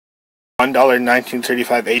$1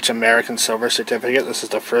 1935 H American silver certificate. This is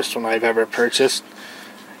the first one I've ever purchased.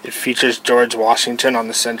 It features George Washington on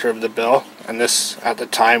the center of the bill, and this, at the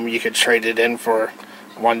time, you could trade it in for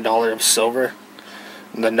 $1 of silver.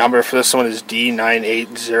 And the number for this one is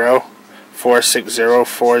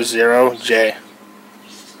D980-46040J.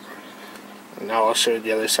 And now I'll show you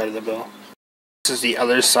the other side of the bill. This is the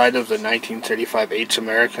other side of the 1935 H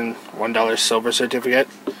American $1 silver certificate.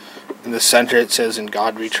 In the center it says "In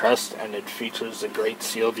God We Trust," and it features the Great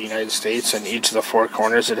Seal of the United States, and each of the four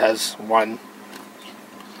corners it has one